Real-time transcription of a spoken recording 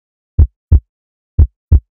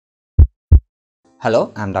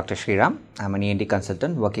Hello, I'm Dr. Sriram. I'm an ENT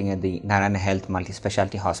consultant working at the Narayana Health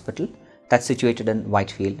Multi-Specialty Hospital that's situated in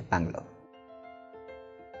Whitefield, Bangalore.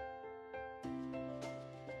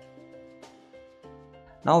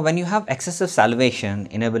 Now, when you have excessive salivation,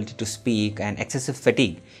 inability to speak and excessive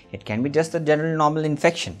fatigue, it can be just a general normal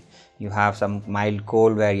infection. You have some mild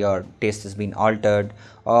cold where your taste has been altered,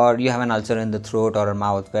 or you have an ulcer in the throat or a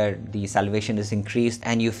mouth where the salivation is increased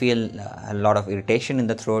and you feel a lot of irritation in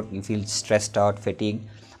the throat, you feel stressed out, fatigued.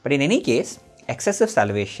 But in any case, excessive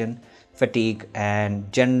salivation, fatigue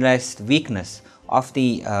and generalized weakness of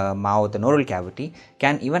the mouth and oral cavity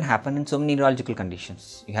can even happen in so many neurological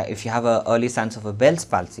conditions. If you have early signs of a Bell's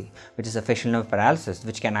palsy, which is a facial nerve paralysis,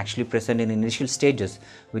 which can actually present in initial stages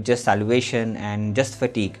with just salivation and just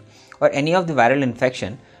fatigue, or any of the viral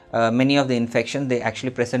infection, many of the infections they actually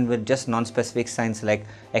present with just non-specific signs like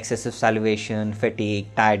excessive salivation, fatigue,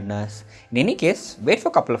 tiredness. In any case, wait for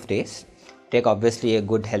a couple of days. Take obviously a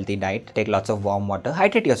good healthy diet, take lots of warm water,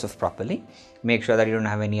 hydrate yourself properly, make sure that you don't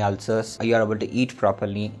have any ulcers, you are able to eat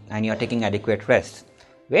properly and you are taking adequate rest.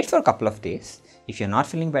 Wait for a couple of days. If you're not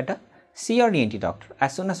feeling better, see your ENT doctor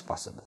as soon as possible.